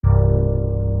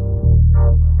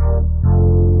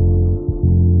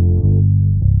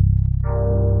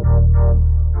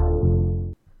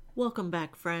Welcome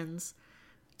back, friends.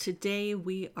 Today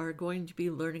we are going to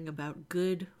be learning about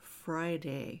Good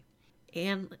Friday.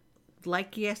 And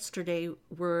like yesterday,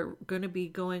 we're going to be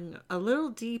going a little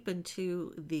deep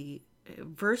into the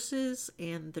verses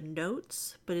and the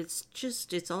notes, but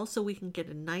it's also we can get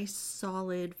a nice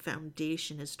solid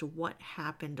foundation as to what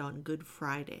happened on Good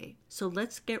Friday. So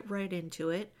let's get right into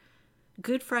it.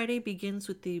 Good Friday begins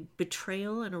with the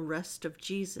betrayal and arrest of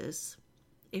Jesus.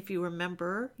 If you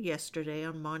remember yesterday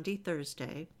on Maundy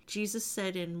Thursday, Jesus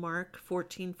said in Mark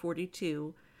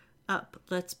 14:42, "Up,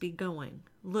 let's be going.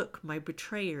 Look, my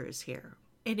betrayer is here."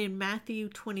 And in Matthew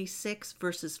 26,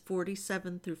 verses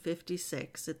 47 through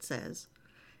 56, it says,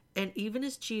 "And even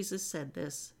as Jesus said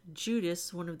this,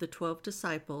 Judas, one of the 12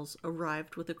 disciples,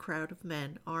 arrived with a crowd of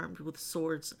men armed with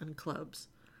swords and clubs.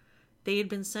 They had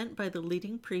been sent by the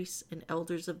leading priests and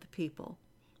elders of the people.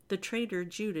 The traitor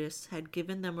Judas had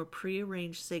given them a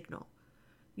prearranged signal.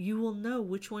 'You will know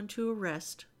which one to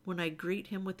arrest when I greet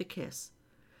him with a kiss.'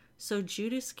 So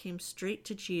Judas came straight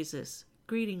to Jesus.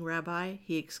 'Greeting, Rabbi,'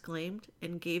 he exclaimed,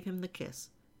 and gave him the kiss.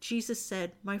 Jesus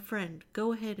said, 'My friend,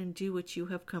 go ahead and do what you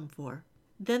have come for.'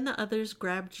 Then the others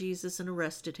grabbed Jesus and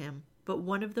arrested him. But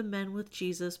one of the men with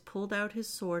Jesus pulled out his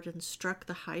sword and struck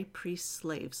the high priest's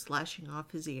slave, slashing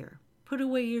off his ear. 'Put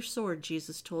away your sword,'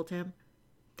 Jesus told him.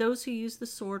 'Those who use the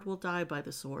sword will die by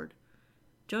the sword.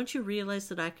 Don't you realize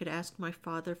that I could ask my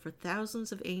Father for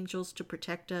thousands of angels to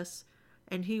protect us,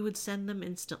 and he would send them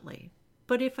instantly?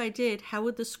 But if I did, how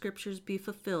would the scriptures be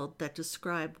fulfilled that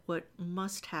describe what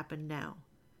must happen now?'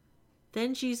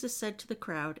 Then Jesus said to the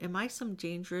crowd, 'Am I some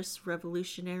dangerous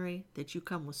revolutionary that you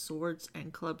come with swords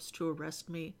and clubs to arrest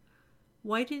me?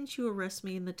 Why didn't you arrest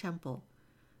me in the temple?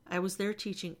 I was there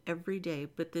teaching every day,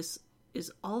 but this is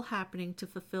all happening to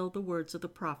fulfill the words of the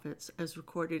prophets as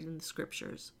recorded in the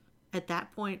scriptures.' At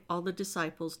that point, all the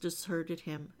disciples deserted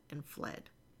him and fled."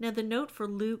 Now the note for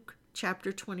Luke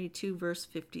chapter 22, verse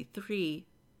 53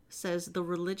 says the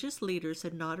religious leaders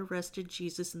had not arrested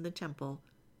Jesus in the temple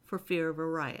for fear of a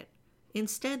riot.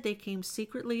 Instead, they came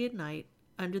secretly at night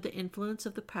under the influence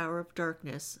of the power of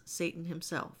darkness, Satan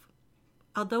himself.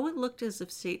 Although it looked as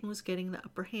if Satan was getting the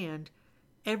upper hand,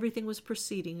 everything was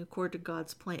proceeding according to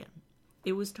God's plan.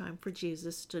 It was time for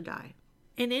Jesus to die.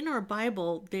 And in our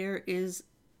Bible, there is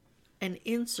an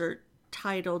insert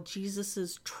titled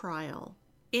Jesus' Trial.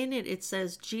 In it, it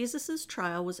says Jesus'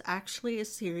 trial was actually a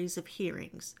series of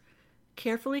hearings,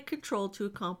 carefully controlled to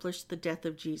accomplish the death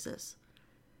of Jesus.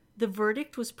 The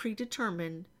verdict was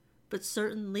predetermined, but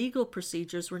certain legal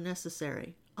procedures were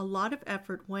necessary. A lot of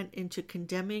effort went into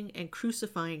condemning and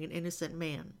crucifying an innocent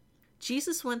man.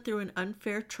 Jesus went through an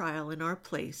unfair trial in our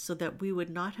place so that we would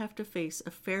not have to face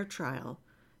a fair trial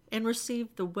and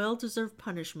receive the well-deserved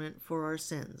punishment for our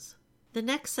sins. The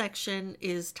next section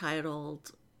is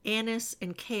titled Annas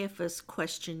and Caiaphas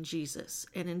Question Jesus,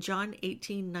 and in John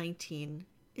 18:19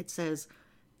 it says,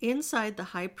 "Inside,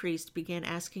 the high priest began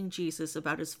asking Jesus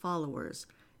about his followers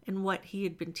and what he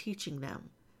had been teaching them."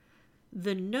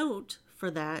 The note for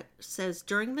that says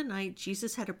during the night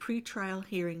Jesus had a pre-trial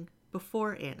hearing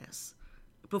before Annas,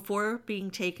 before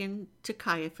being taken to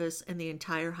Caiaphas and the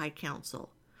entire high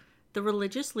council. The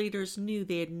religious leaders knew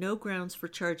they had no grounds for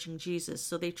charging Jesus,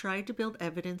 so they tried to build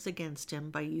evidence against him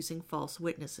by using false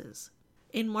witnesses.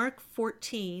 In Mark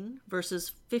 14,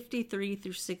 verses 53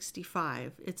 through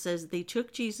 65, it says, "They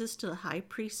took Jesus to the high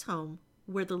priest's home,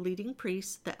 where the leading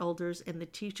priests, the elders, and the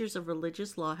teachers of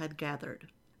religious law had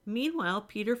gathered. Meanwhile,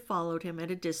 Peter followed him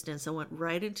at a distance and went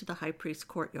right into the high priest's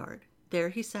courtyard. There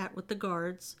he sat with the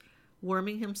guards,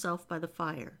 warming himself by the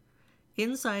fire.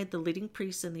 Inside, the leading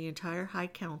priests and the entire high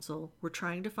council were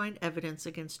trying to find evidence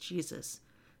against Jesus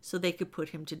so they could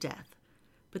put him to death.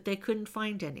 But they couldn't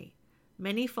find any.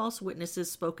 Many false witnesses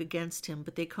spoke against him,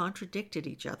 but they contradicted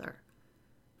each other.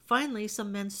 Finally,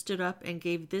 some men stood up and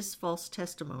gave this false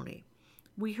testimony.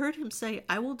 'We heard him say,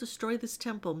 I will destroy this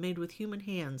temple made with human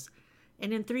hands,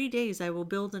 and in 3 days I will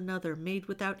build another made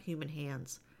without human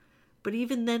hands.' But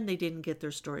even then they didn't get their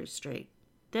story straight.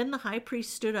 Then the high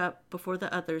priest stood up before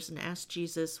the others and asked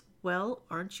Jesus, 'Well,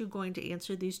 aren't you going to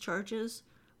answer these charges?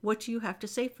 What do you have to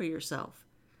say for yourself?'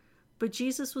 But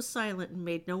Jesus was silent and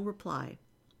made no reply.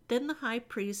 Then the high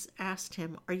priest asked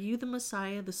him, 'Are you the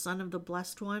Messiah, the Son of the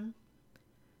Blessed One?'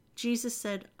 Jesus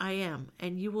said, 'I am,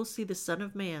 and you will see the Son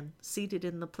of Man seated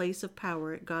in the place of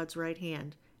power at God's right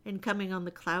hand and coming on the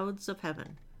clouds of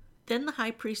heaven.' Then the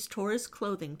high priest tore his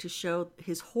clothing to show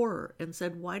his horror and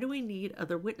said, 'Why do we need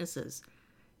other witnesses?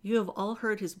 You have all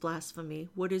heard his blasphemy.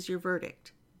 What is your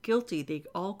verdict?' 'Guilty,' they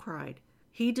all cried.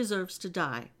 'He deserves to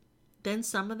die.' Then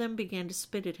some of them began to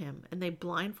spit at him, and they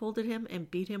blindfolded him and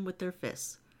beat him with their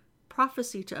fists.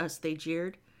 'Prophesy to us,' they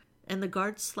jeered. and the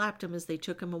guards slapped him as they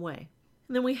took him away.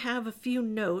 And then we have a few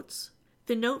notes.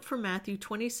 The note from Matthew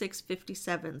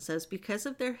 26:57 says, because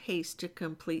of their haste to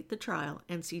complete the trial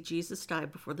and see Jesus die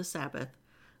before the Sabbath,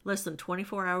 less than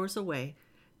 24 hours away,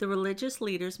 the religious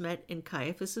leaders met in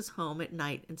Caiaphas' home at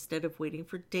night instead of waiting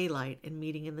for daylight and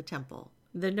meeting in the temple.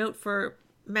 The note for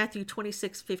Matthew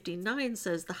 26:59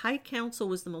 says, the High Council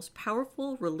was the most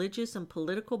powerful religious and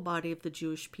political body of the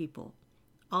Jewish people.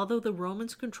 Although the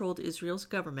Romans controlled Israel's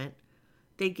government,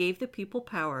 they gave the people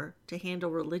power to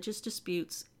handle religious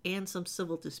disputes and some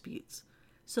civil disputes.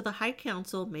 So the High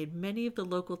Council made many of the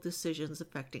local decisions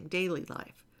affecting daily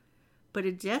life. But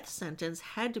a death sentence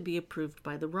had to be approved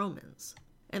by the Romans.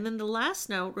 And then the last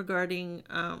note regarding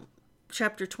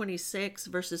chapter 26,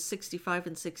 verses 65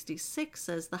 and 66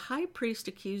 says, the high priest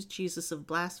accused Jesus of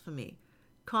blasphemy,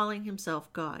 calling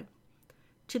himself God.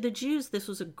 To the Jews, this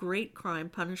was a great crime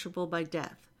punishable by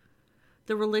death.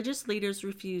 The religious leaders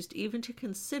refused even to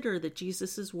consider that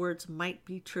Jesus' words might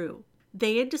be true.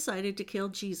 They had decided to kill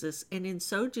Jesus, and in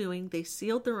so doing, they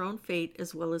sealed their own fate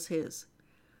as well as his.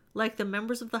 Like the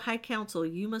members of the High Council,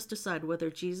 you must decide whether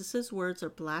Jesus' words are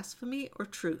blasphemy or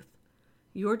truth.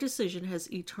 Your decision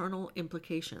has eternal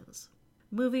implications.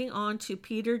 Moving on to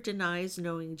Peter denies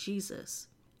knowing Jesus.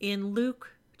 In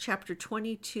Luke chapter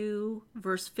 22,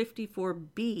 verse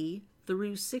 54b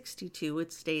through 62,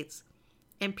 it states,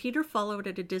 and Peter followed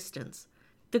at a distance.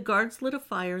 The guards lit a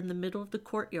fire in the middle of the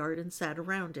courtyard and sat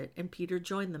around it, and Peter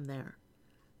joined them there.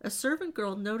 A servant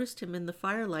girl noticed him in the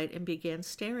firelight and began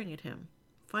staring at him.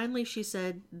 Finally, she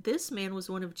said, this man was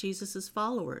one of Jesus'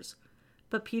 followers.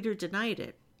 But Peter denied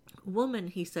it. Woman,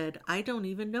 he said, I don't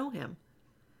even know him.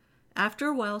 After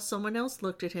a while, someone else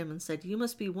looked at him and said, you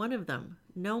must be one of them.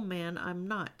 No, man, I'm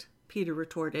not, Peter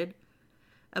retorted.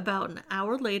 About an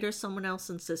hour later, someone else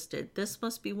insisted, this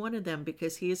must be one of them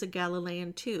because he is a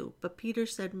Galilean too. But Peter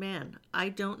said, man, I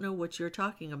don't know what you're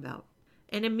talking about.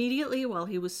 And immediately while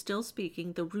he was still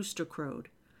speaking, the rooster crowed.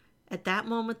 At that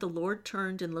moment, the Lord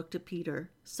turned and looked at Peter.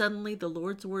 Suddenly, the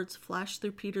Lord's words flashed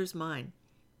through Peter's mind.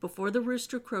 Before the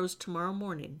rooster crows tomorrow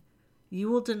morning, you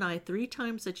will deny 3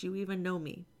 times that you even know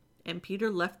me. And Peter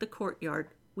left the courtyard,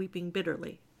 weeping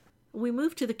bitterly. We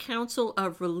move to the Council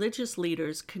of Religious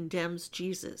Leaders condemns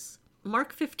Jesus.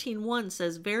 Mark 15:1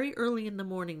 says, very early in the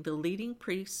morning, the leading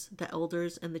priests, the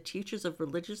elders, and the teachers of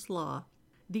religious law,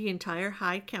 the entire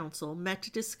High Council, met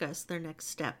to discuss their next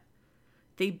step.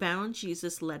 They bound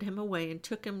Jesus, led him away, and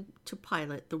took him to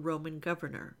Pilate, the Roman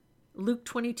governor. Luke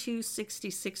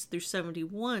 22:66 through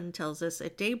 71 tells us,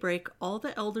 at daybreak, all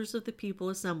the elders of the people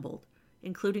assembled,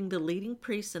 including the leading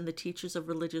priests and the teachers of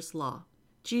religious law.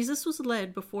 Jesus was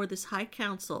led before this high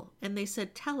council, and they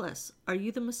said, tell us, are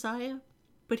you the Messiah?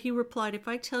 But he replied, if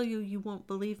I tell you, you won't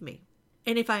believe me.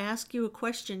 And if I ask you a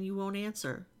question, you won't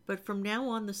answer. But from now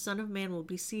on, the Son of Man will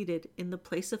be seated in the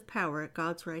place of power at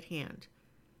God's right hand.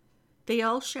 They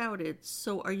all shouted,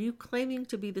 so are you claiming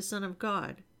to be the Son of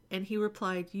God? And he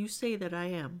replied, you say that I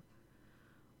am.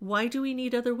 Why do we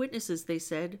need other witnesses? They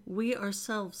said. We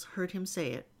ourselves heard him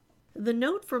say it. The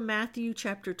note from Matthew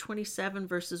chapter 27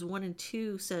 verses 1 and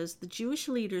 2 says the Jewish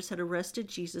leaders had arrested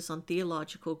Jesus on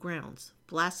theological grounds,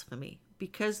 blasphemy.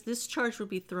 Because this charge would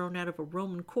be thrown out of a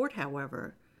Roman court,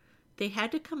 however, they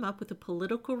had to come up with a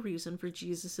political reason for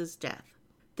Jesus' death.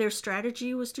 Their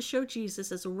strategy was to show Jesus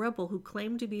as a rebel who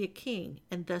claimed to be a king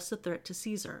and thus a threat to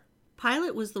Caesar.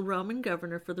 Pilate was the Roman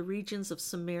governor for the regions of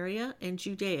Samaria and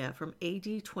Judea from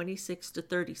AD 26 to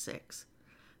 36.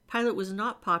 Pilate was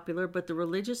not popular, but the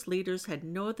religious leaders had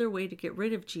no other way to get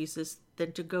rid of Jesus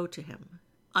than to go to him.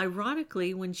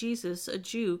 Ironically, when Jesus, a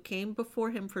Jew, came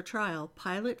before him for trial,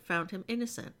 Pilate found him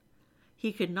innocent.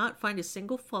 He could not find a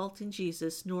single fault in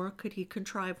Jesus, nor could he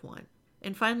contrive one.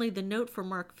 And finally, the note from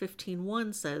Mark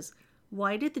 15:1 says,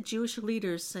 why did the Jewish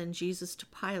leaders send Jesus to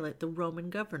Pilate, the Roman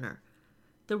governor?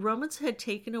 The Romans had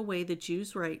taken away the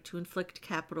Jews' right to inflict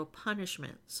capital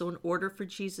punishment, so in order for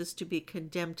Jesus to be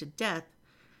condemned to death,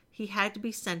 he had to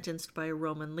be sentenced by a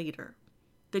Roman leader.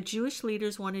 The Jewish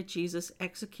leaders wanted Jesus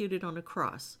executed on a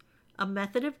cross, a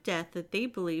method of death that they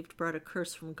believed brought a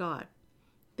curse from God.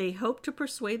 They hoped to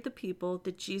persuade the people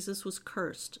that Jesus was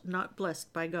cursed, not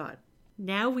blessed by God.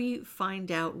 Now we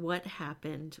find out what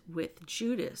happened with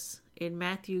Judas. In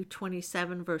Matthew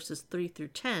 27 verses 3 through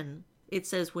 10, it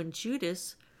says, when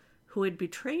Judas, who had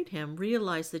betrayed him,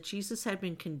 realized that Jesus had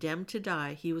been condemned to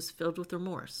die, he was filled with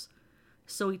remorse.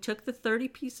 So he took the 30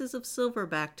 pieces of silver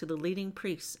back to the leading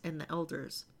priests and the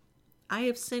elders. I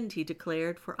have sinned, he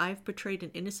declared, for I have betrayed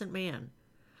an innocent man.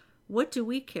 What do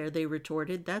we care? They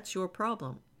retorted. That's your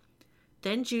problem.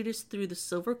 Then Judas threw the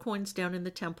silver coins down in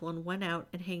the temple and went out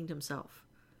and hanged himself.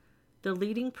 The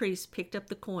leading priests picked up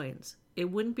the coins.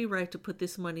 It wouldn't be right to put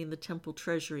this money in the temple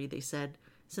treasury, they said,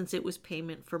 since it was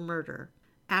payment for murder.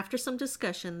 After some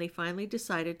discussion, they finally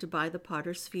decided to buy the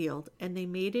potter's field, and they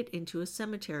made it into a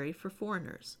cemetery for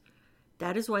foreigners.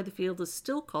 That is why the field is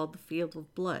still called the Field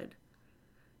of Blood.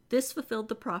 This fulfilled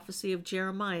the prophecy of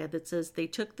Jeremiah that says they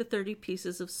took the 30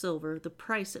 pieces of silver, the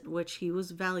price at which he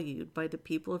was valued by the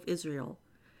people of Israel,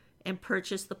 and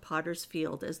purchased the potter's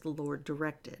field as the Lord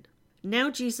directed. Now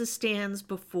Jesus stands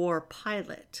before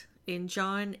Pilate. In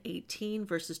John 18,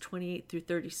 verses 28 through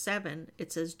 37,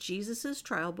 it says, Jesus'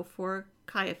 trial before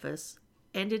Caiaphas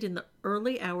ended in the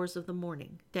early hours of the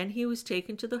morning. Then he was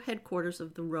taken to the headquarters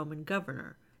of the Roman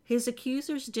governor. His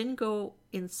accusers didn't go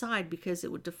inside because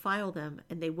it would defile them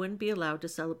and they wouldn't be allowed to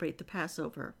celebrate the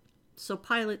Passover. So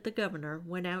Pilate, the governor,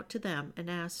 went out to them and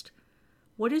asked,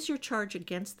 "What is your charge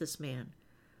against this man?"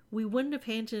 "We wouldn't have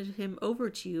handed him over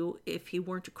to you if he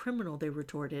weren't a criminal," they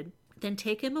retorted. "Then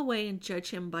take him away and judge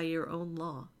him by your own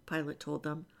law," Pilate told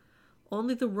them.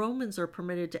 "Only the Romans are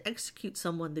permitted to execute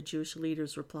someone," the Jewish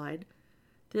leaders replied.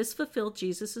 This fulfilled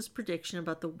Jesus' prediction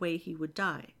about the way he would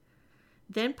die.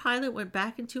 Then Pilate went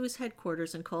back into his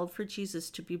headquarters and called for Jesus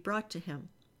to be brought to him.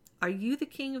 "Are you the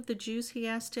king of the Jews?" he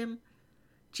asked him.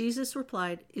 Jesus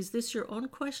replied, "Is this your own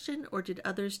question, or did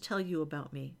others tell you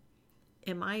about me?"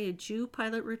 "Am I a Jew?"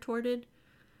 Pilate retorted.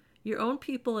 "Your own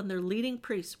people and their leading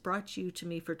priests brought you to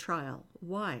me for trial.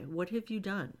 Why? What have you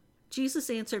done?" Jesus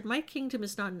answered, "My kingdom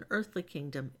is not an earthly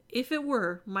kingdom. If it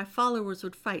were, my followers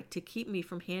would fight to keep me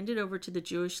from handed over to the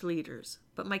Jewish leaders.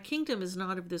 But my kingdom is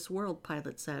not of this world,"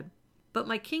 Pilate said. "But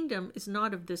my kingdom is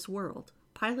not of this world."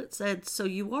 Pilate said, "So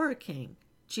you are a king?"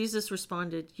 Jesus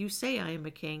responded, "You say I am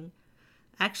a king.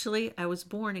 Actually, I was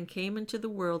born and came into the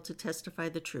world to testify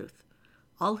the truth.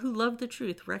 All who love the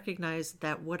truth recognize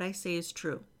that what I say is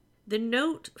true." The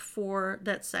note for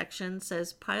that section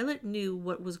says Pilate knew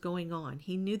what was going on.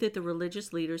 He knew that the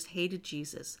religious leaders hated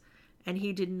Jesus, and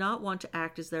he did not want to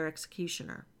act as their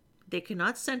executioner. They could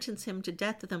not sentence him to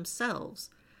death themselves.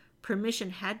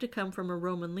 Permission had to come from a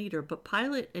Roman leader, but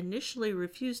Pilate initially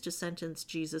refused to sentence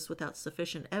Jesus without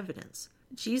sufficient evidence.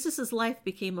 Jesus' life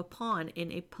became a pawn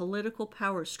in a political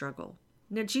power struggle.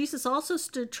 Now, Jesus also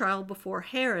stood trial before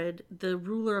Herod, the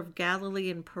ruler of Galilee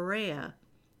and Perea.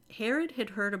 Herod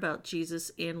had heard about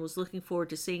Jesus and was looking forward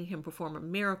to seeing him perform a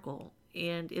miracle.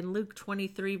 And in Luke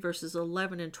 23, verses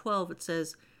 11 and 12, it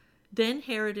says, "Then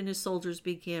Herod and his soldiers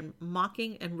began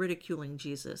mocking and ridiculing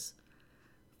Jesus.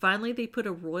 Finally, they put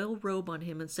a royal robe on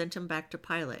him and sent him back to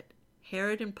Pilate.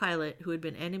 Herod and Pilate, who had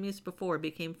been enemies before,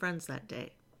 became friends that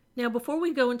day." Now, before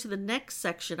we go into the next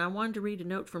section, I wanted to read a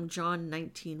note from John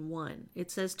 19:1. It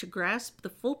says, "To grasp the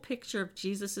full picture of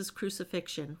Jesus'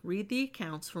 crucifixion, read the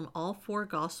accounts from all 4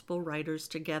 gospel writers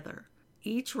together.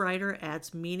 Each writer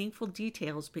adds meaningful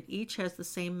details, but each has the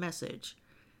same message.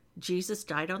 Jesus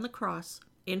died on the cross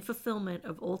in fulfillment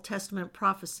of Old Testament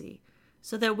prophecy,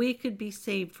 so that we could be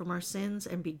saved from our sins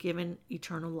and be given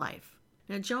eternal life."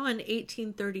 Now, John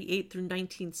 18:38 through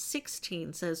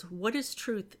 19:16 says, "What is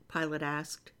truth?" Pilate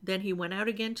asked. Then he went out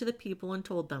again to the people and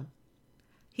told them,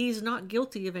 "He is not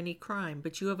guilty of any crime,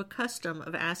 but you have a custom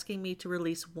of asking me to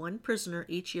release one prisoner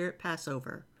each year at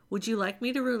Passover. Would you like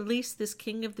me to release this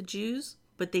king of the Jews?"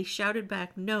 But they shouted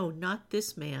back, "No, not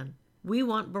this man. We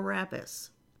want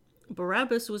Barabbas."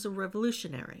 Barabbas was a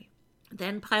revolutionary.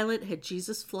 Then Pilate had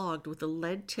Jesus flogged with a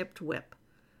lead-tipped whip.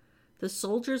 The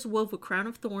soldiers wove a crown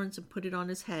of thorns and put it on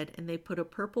his head, and they put a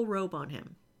purple robe on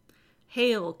him.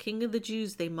 "Hail, King of the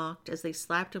Jews," they mocked as they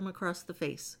slapped him across the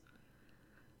face.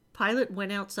 Pilate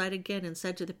went outside again and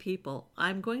said to the people,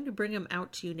 "I am going to bring him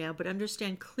out to you now, but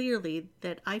understand clearly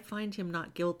that I find him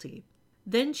not guilty."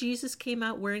 Then Jesus came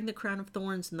out wearing the crown of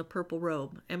thorns and the purple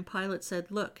robe, and Pilate said,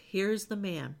 "Look, here is the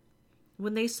man."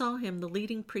 When they saw him, the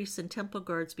leading priests and temple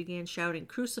guards began shouting,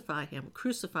 "Crucify him!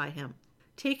 Crucify him!"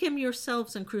 "Take him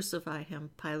yourselves and crucify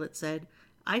him," Pilate said.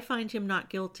 "I find him not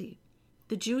guilty."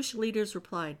 The Jewish leaders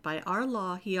replied, "By our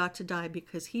law he ought to die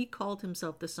because he called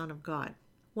himself the Son of God."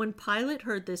 When Pilate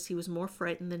heard this, he was more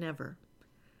frightened than ever.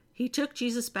 He took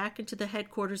Jesus back into the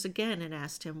headquarters again and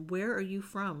asked him, "Where are you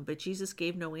from?" But Jesus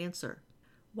gave no answer.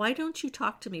 "Why don't you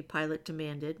talk to me?" Pilate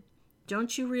demanded.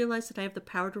 "Don't you realize that I have the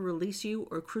power to release you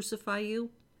or crucify you?"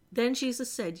 Then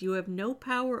Jesus said, "You have no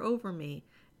power over me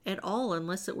at all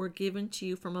unless it were given to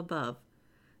you from above.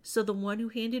 So the one who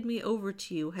handed me over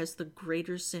to you has the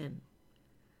greater sin."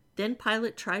 Then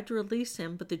Pilate tried to release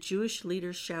him, but the Jewish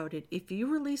leaders shouted, "If you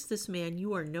release this man,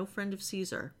 you are no friend of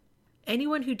Caesar.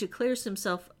 Anyone who declares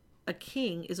himself a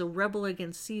king is a rebel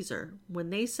against Caesar." When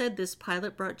they said this,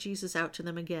 Pilate brought Jesus out to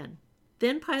them again.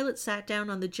 Then Pilate sat down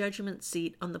on the judgment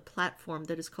seat on the platform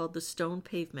that is called the Stone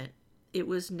Pavement. It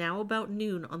was now about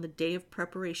noon on the day of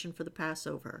preparation for the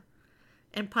Passover.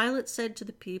 And Pilate said to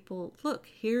the people, "Look,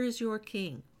 here is your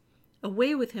king."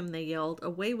 "Away with him," they yelled.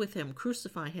 "Away with him.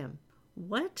 Crucify him."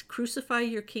 "What? Crucify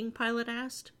your king?" Pilate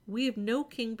asked. "We have no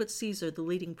king but Caesar," the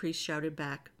leading priest shouted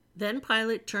back. Then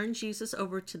Pilate turned Jesus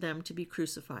over to them to be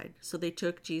crucified, so they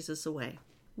took Jesus away.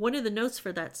 One of the notes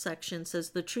for that section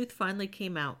says the truth finally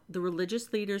came out. The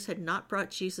religious leaders had not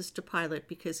brought Jesus to Pilate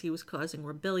because he was causing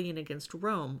rebellion against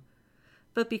Rome,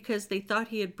 but because they thought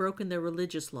he had broken their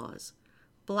religious laws.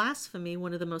 Blasphemy,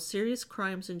 one of the most serious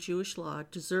crimes in Jewish law,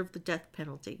 deserved the death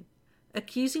penalty.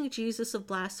 Accusing Jesus of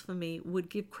blasphemy would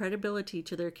give credibility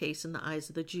to their case in the eyes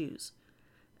of the Jews.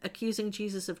 Accusing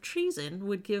Jesus of treason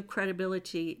would give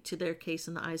credibility to their case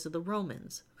in the eyes of the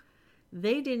Romans.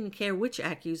 They didn't care which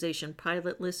accusation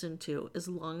Pilate listened to as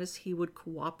long as he would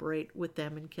cooperate with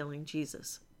them in killing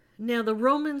Jesus. Now the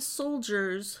Roman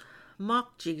soldiers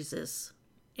mocked Jesus,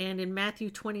 and in Matthew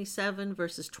 27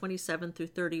 verses 27 through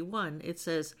 31 it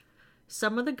says,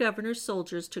 "Some of the governor's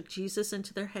soldiers took Jesus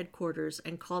into their headquarters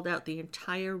and called out the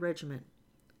entire regiment.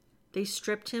 They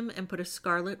stripped him and put a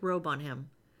scarlet robe on him.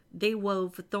 They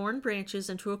wove thorn branches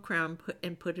into a crown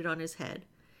and put it on his head.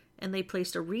 And they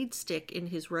placed a reed stick in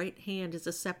his right hand as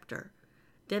a scepter.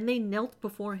 Then they knelt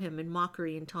before him in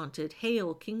mockery and taunted,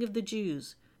 'Hail, King of the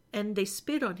Jews!' And they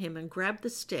spit on him and grabbed the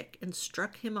stick and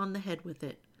struck him on the head with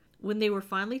it. When they were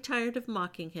finally tired of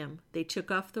mocking him, they took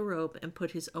off the robe and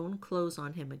put his own clothes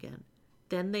on him again.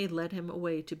 Then they led him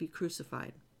away to be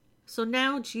crucified." So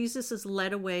now Jesus is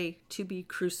led away to be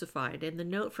crucified, and the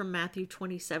note from Matthew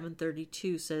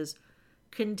 27:32 says,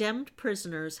 "Condemned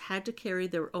prisoners had to carry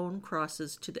their own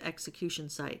crosses to the execution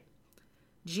site.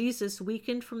 Jesus,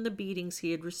 weakened from the beatings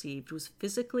he had received, was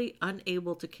physically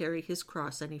unable to carry his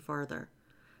cross any farther.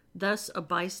 Thus, a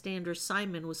bystander,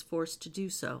 Simon, was forced to do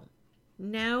so."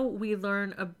 Now we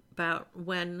learn about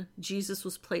when Jesus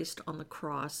was placed on the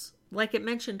cross. Like it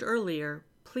mentioned earlier,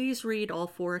 please read all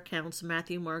four accounts,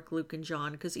 Matthew, Mark, Luke, and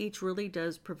John, because each really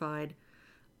does provide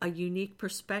a unique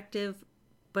perspective,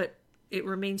 but it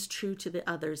remains true to the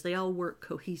others. They all work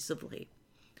cohesively.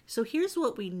 So here's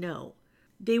what we know.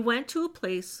 They went to a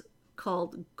place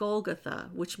called Golgotha,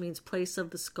 which means place of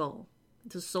the skull.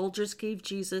 The soldiers gave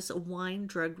Jesus a wine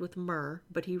drugged with myrrh,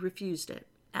 but he refused it.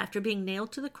 After being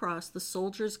nailed to the cross, the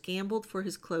soldiers gambled for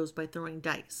his clothes by throwing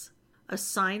dice. A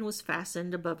sign was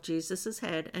fastened above Jesus'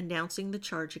 head announcing the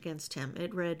charge against him.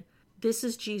 It read, "This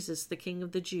is Jesus, the King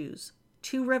of the Jews."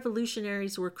 2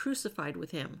 revolutionaries were crucified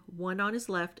with him, one on his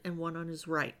left and one on his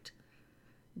right.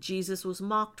 Jesus was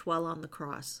mocked while on the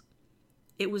cross.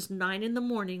 It was 9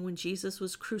 a.m. when Jesus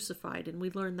was crucified, and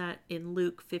we learn that in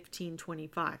Luke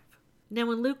 15:25. Now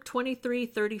in Luke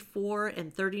 23:34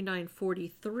 and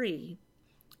 39:43,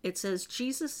 it says,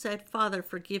 "Jesus said, 'Father,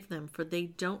 forgive them, for they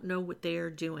don't know what they are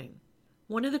doing.'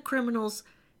 One of the criminals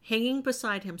hanging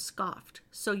beside him scoffed,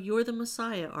 'So you're the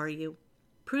Messiah, are you?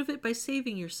 Prove it by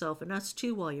saving yourself and us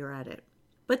too while you're at it.'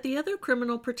 But the other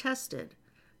criminal protested,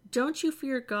 'Don't you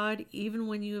fear God even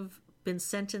when you have been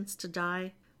sentenced to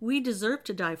die? We deserve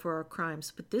to die for our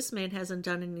crimes, but this man hasn't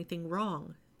done anything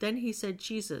wrong.' Then he said,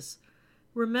 'Jesus,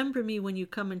 remember me when you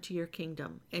come into your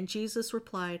kingdom.' And Jesus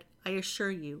replied, 'I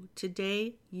assure you,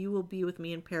 today you will be with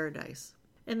me in paradise.'"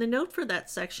 And the note for that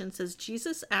section says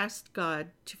Jesus asked God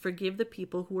to forgive the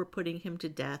people who were putting him to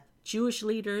death, Jewish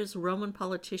leaders, Roman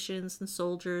politicians and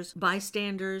soldiers,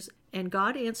 bystanders, and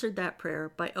God answered that prayer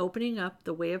by opening up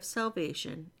the way of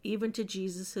salvation, even to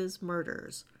Jesus'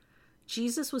 murderers.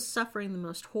 Jesus was suffering the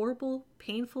most horrible,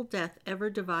 painful death ever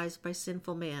devised by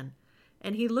sinful man,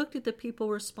 and he looked at the people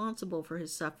responsible for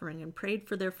his suffering and prayed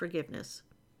for their forgiveness.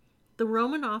 The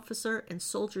Roman officer and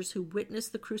soldiers who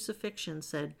witnessed the crucifixion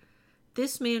said,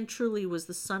 "This man truly was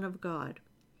the Son of God."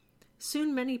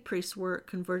 Soon many priests were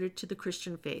converted to the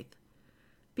Christian faith.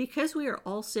 Because we are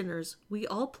all sinners, we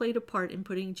all played a part in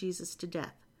putting Jesus to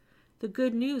death. The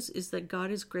good news is that God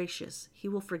is gracious. He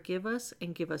will forgive us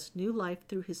and give us new life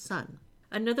through his Son.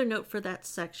 Another note for that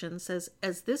section says,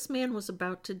 "As this man was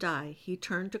about to die, he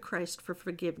turned to Christ for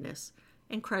forgiveness,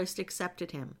 and Christ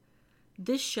accepted him.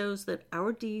 This shows that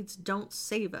our deeds don't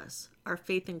save us. Our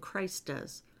faith in Christ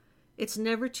does. It's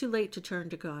never too late to turn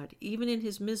to God. Even in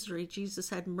his misery, Jesus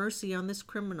had mercy on this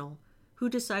criminal who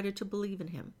decided to believe in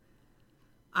him.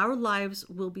 Our lives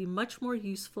will be much more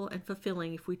useful and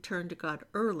fulfilling if we turn to God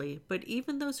early, but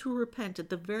even those who repent at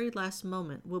the very last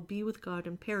moment will be with God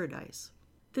in paradise."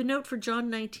 The note for John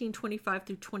 19:25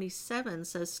 through 27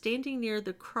 says, "Standing near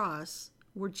the cross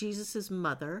were Jesus'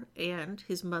 mother and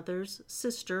his mother's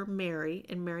sister Mary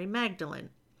and Mary Magdalene.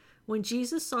 When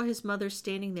Jesus saw his mother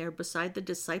standing there beside the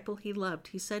disciple he loved,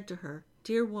 he said to her,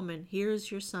 'Dear woman, here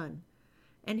is your son.'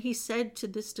 And he said to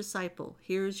this disciple,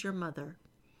 "Here is your mother."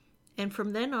 And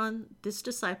from then on, this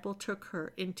disciple took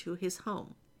her into his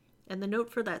home. And the note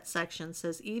for that section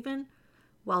says, even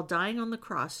while dying on the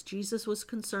cross, Jesus was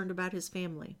concerned about his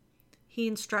family. He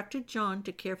instructed John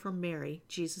to care for Mary,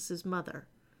 Jesus' mother.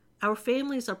 Our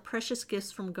families are precious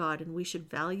gifts from God, and we should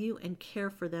value and care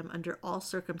for them under all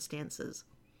circumstances.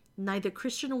 Neither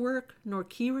Christian work nor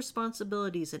key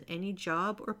responsibilities in any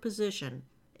job or position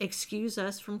excuse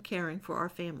us from caring for our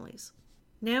families.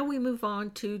 Now we move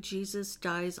on to Jesus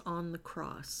dies on the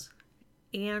cross.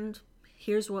 And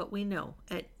here's what we know.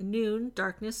 At noon,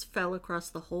 darkness fell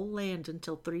across the whole land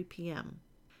until 3 p.m.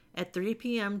 At 3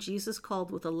 p.m., Jesus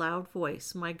called with a loud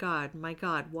voice, my God,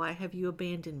 why have you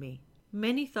abandoned me?"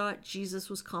 Many thought Jesus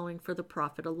was calling for the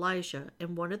prophet Elijah,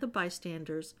 and one of the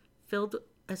bystanders filled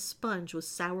a sponge with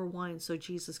sour wine so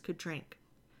Jesus could drink.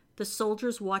 The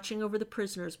soldiers watching over the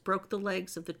prisoners broke the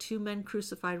legs of the 2 men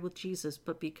crucified with Jesus,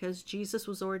 but because Jesus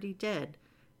was already dead,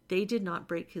 they did not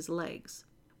break his legs.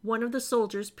 One of the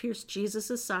soldiers pierced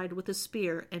Jesus' side with a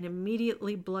spear, and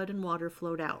immediately blood and water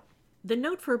flowed out. The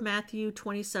note for Matthew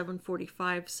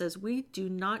 27:45 says, "We do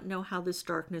not know how this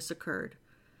darkness occurred,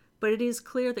 but it is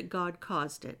clear that God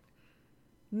caused it."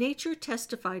 Nature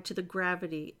testified to the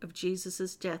gravity of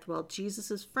Jesus' death, while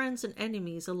Jesus' friends and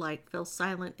enemies alike fell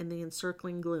silent in the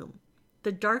encircling gloom.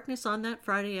 The darkness on that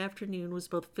Friday afternoon was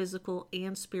both physical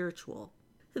and spiritual.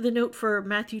 The note for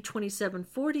Matthew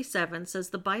 27:47 says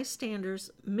the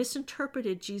bystanders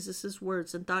misinterpreted Jesus'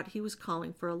 words and thought he was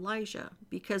calling for Elijah.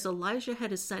 Because Elijah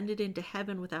had ascended into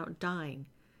heaven without dying,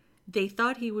 they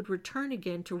thought he would return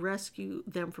again to rescue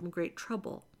them from great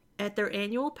trouble. At their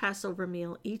annual Passover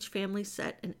meal, each family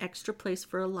set an extra place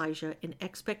for Elijah in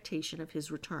expectation of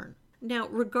his return. Now,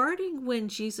 regarding when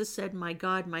Jesus said, my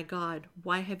God,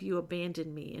 why have you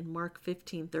abandoned me?" in Mark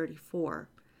 15:34,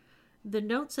 the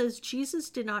note says Jesus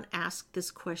did not ask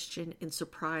this question in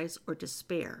surprise or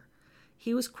despair.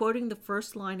 He was quoting the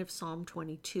first line of Psalm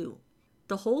 22.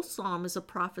 The whole psalm is a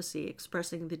prophecy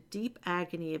expressing the deep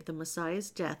agony of the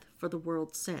Messiah's death for the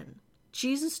world's sin.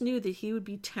 Jesus knew that he would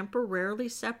be temporarily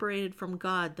separated from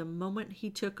God the moment he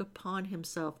took upon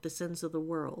himself the sins of the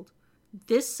world.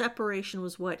 This separation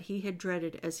was what he had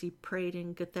dreaded as he prayed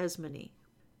in Gethsemane.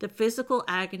 The physical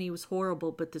agony was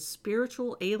horrible, but the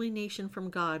spiritual alienation from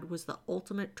God was the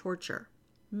ultimate torture.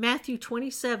 Matthew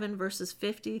 27 verses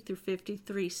 50 through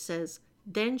 53 says,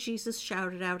 "Then Jesus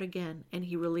shouted out again, and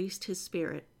he released his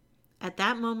spirit. At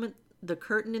that moment, the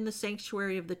curtain in the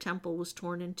sanctuary of the temple was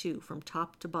torn in two from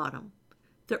top to bottom.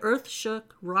 The earth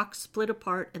shook, rocks split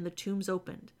apart, and the tombs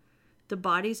opened. The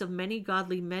bodies of many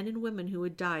godly men and women who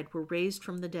had died were raised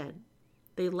from the dead.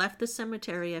 They left the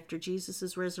cemetery after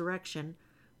Jesus' resurrection,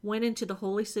 went into the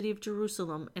holy city of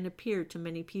Jerusalem, and appeared to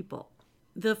many people."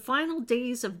 The Final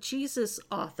Days of Jesus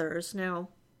authors, now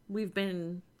we've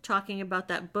been talking about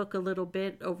that book a little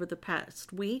bit over the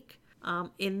past week.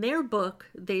 In their book,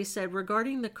 they said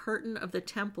regarding the curtain of the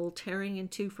temple tearing in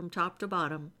two from top to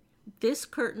bottom, this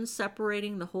curtain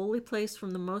separating the holy place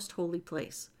from the most holy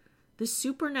place. The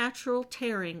supernatural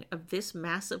tearing of this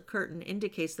massive curtain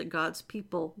indicates that God's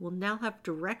people will now have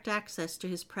direct access to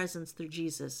his presence through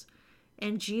Jesus.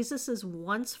 And Jesus'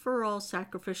 once-for-all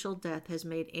sacrificial death has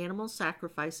made animal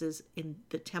sacrifices in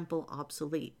the temple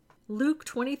obsolete. Luke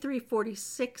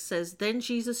 23:46 says, "Then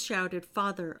Jesus shouted,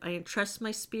 'Father, I entrust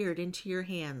my spirit into your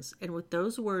hands.' And with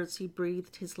those words, he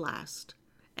breathed his last."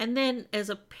 And then as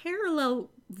a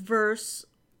parallel verse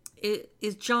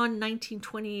is John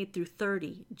 19:28 through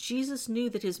 30. Jesus knew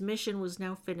that his mission was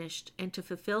now finished, and to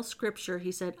fulfill scripture,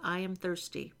 he said, "I am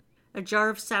thirsty." A jar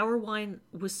of sour wine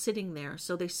was sitting there,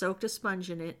 so they soaked a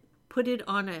sponge in it, put it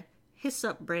on a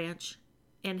hyssop branch,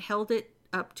 and held it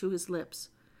up to his lips.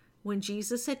 When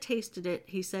Jesus had tasted it,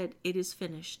 he said, "It is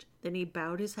finished." Then he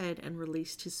bowed his head and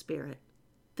released his spirit.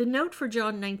 The note for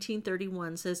John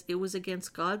 19:31 says it was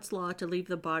against God's law to leave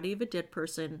the body of a dead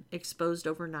person exposed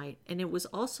overnight, and it was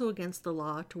also against the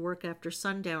law to work after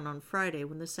sundown on Friday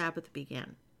when the Sabbath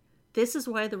began. This is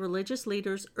why the religious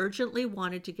leaders urgently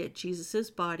wanted to get Jesus'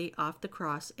 body off the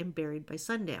cross and buried by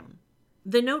sundown.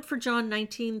 The note for John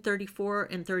 19:34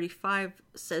 and 35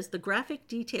 says the graphic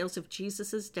details of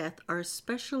Jesus' death are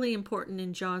especially important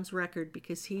in John's record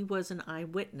because he was an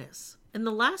eyewitness. And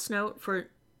the last note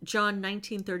for John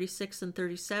 19:36 and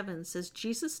 37 says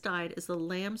Jesus died as the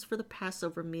lambs for the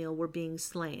Passover meal were being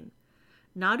slain.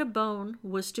 Not a bone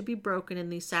was to be broken in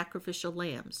these sacrificial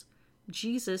lambs.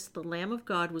 Jesus, the Lamb of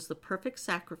God, was the perfect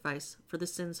sacrifice for the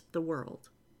sins of the world.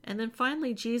 And then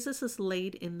finally, Jesus is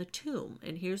laid in the tomb,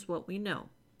 and here's what we know.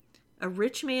 A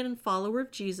rich man and follower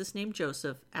of Jesus named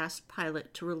Joseph asked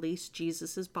Pilate to release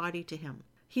Jesus' body to him.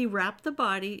 He wrapped the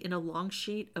body in a long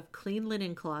sheet of clean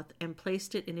linen cloth and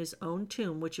placed it in his own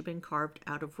tomb, which had been carved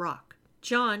out of rock.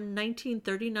 John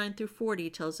 19:39 through 40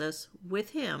 tells us,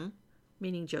 with him,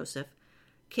 meaning Joseph,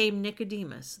 came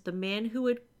Nicodemus, the man who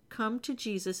had come to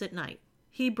Jesus at night.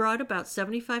 He brought about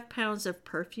 75 pounds of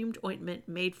perfumed ointment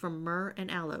made from myrrh and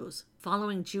aloes.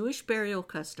 Following Jewish burial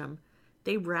custom,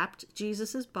 they wrapped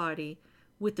Jesus' body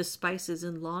with the spices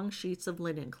in long sheets of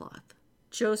linen cloth.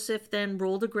 Joseph then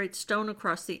rolled a great stone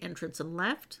across the entrance and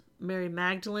left. Mary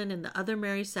Magdalene and the other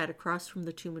Mary sat across from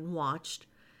the tomb and watched.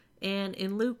 And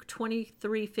in Luke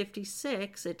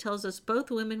 23:56, it tells us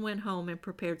both women went home and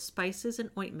prepared spices and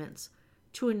ointments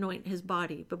to anoint his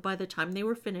body. But by the time they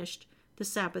were finished, the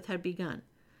Sabbath had begun.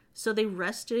 So they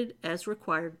rested as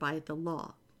required by the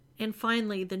law. And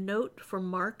finally, the note from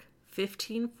Mark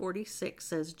 15:46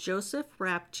 says, Joseph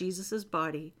wrapped Jesus'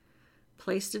 body,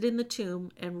 placed it in the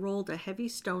tomb, and rolled a heavy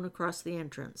stone across the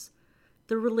entrance.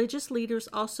 The religious leaders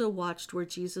also watched where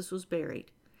Jesus was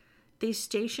buried. They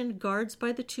stationed guards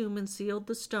by the tomb and sealed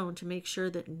the stone to make sure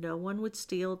that no one would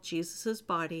steal Jesus'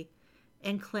 body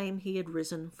and claim he had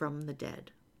risen from the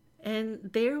dead.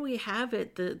 And there we have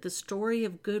it, the story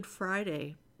of Good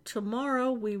Friday.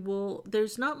 Tomorrow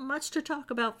there's not much to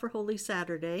talk about for Holy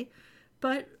Saturday,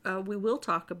 but we will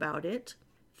talk about it.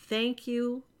 Thank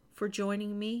you for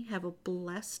joining me. Have a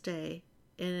blessed day,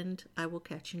 and I will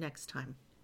catch you next time.